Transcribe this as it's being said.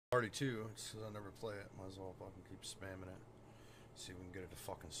Party 2, it's 'cause I never play it. Might as well fucking keep spamming it. See if we can get it to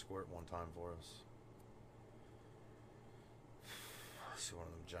fucking squirt one time for us. See one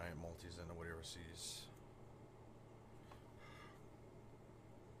of them giant multis that nobody ever sees.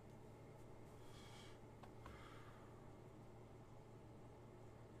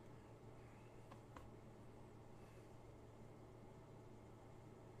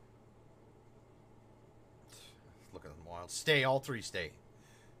 Look at them wild. Stay, all three stay.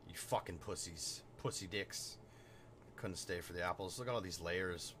 You fucking pussies. Pussy dicks. Couldn't stay for the apples. Look at all these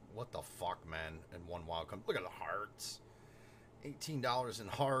layers. What the fuck, man? And one wild come. Look at the hearts. $18 in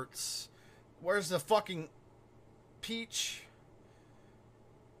hearts. Where's the fucking peach?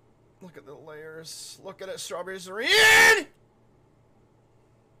 Look at the layers. Look at it. Strawberries are in!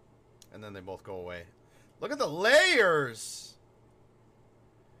 And then they both go away. Look at the layers!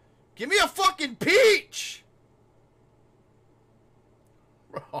 Give me a fucking peach!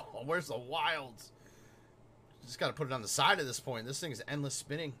 Bro, where's the wilds? Just gotta put it on the side at this point. This thing is endless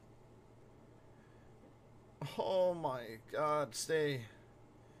spinning. Oh my god, stay.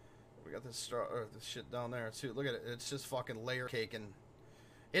 We got this this shit down there too. Look at it. It's just fucking layer caking.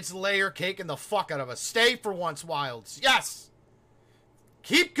 It's layer caking the fuck out of us. Stay for once, wilds. Yes!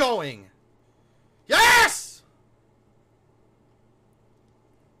 Keep going. Yes!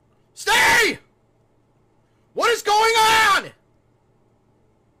 Stay! What is going on?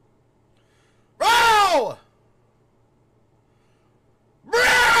 Bro!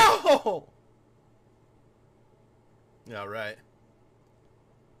 Bro! Yeah, right.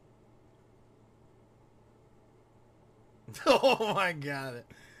 Oh my god.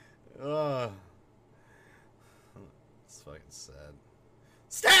 It's fucking sad.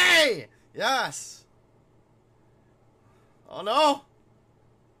 Stay! Yes! Oh no!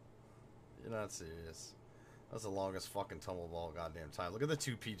 You're not serious. That's the longest fucking tumble ball goddamn time. Look at the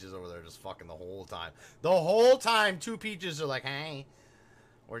two peaches over there just fucking the whole time. The whole time, two peaches are like, hey,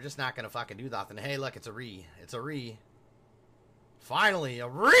 we're just not gonna fucking do nothing. Hey, look, it's a re. It's a re. Finally, a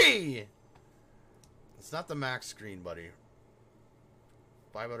re! It's not the max screen, buddy.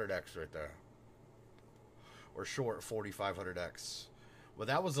 500x right there. Or short 4500x. Well,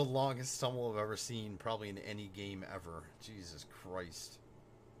 that was the longest tumble I've ever seen, probably in any game ever. Jesus Christ.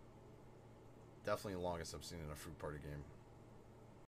 Definitely the longest I've seen in a fruit party game.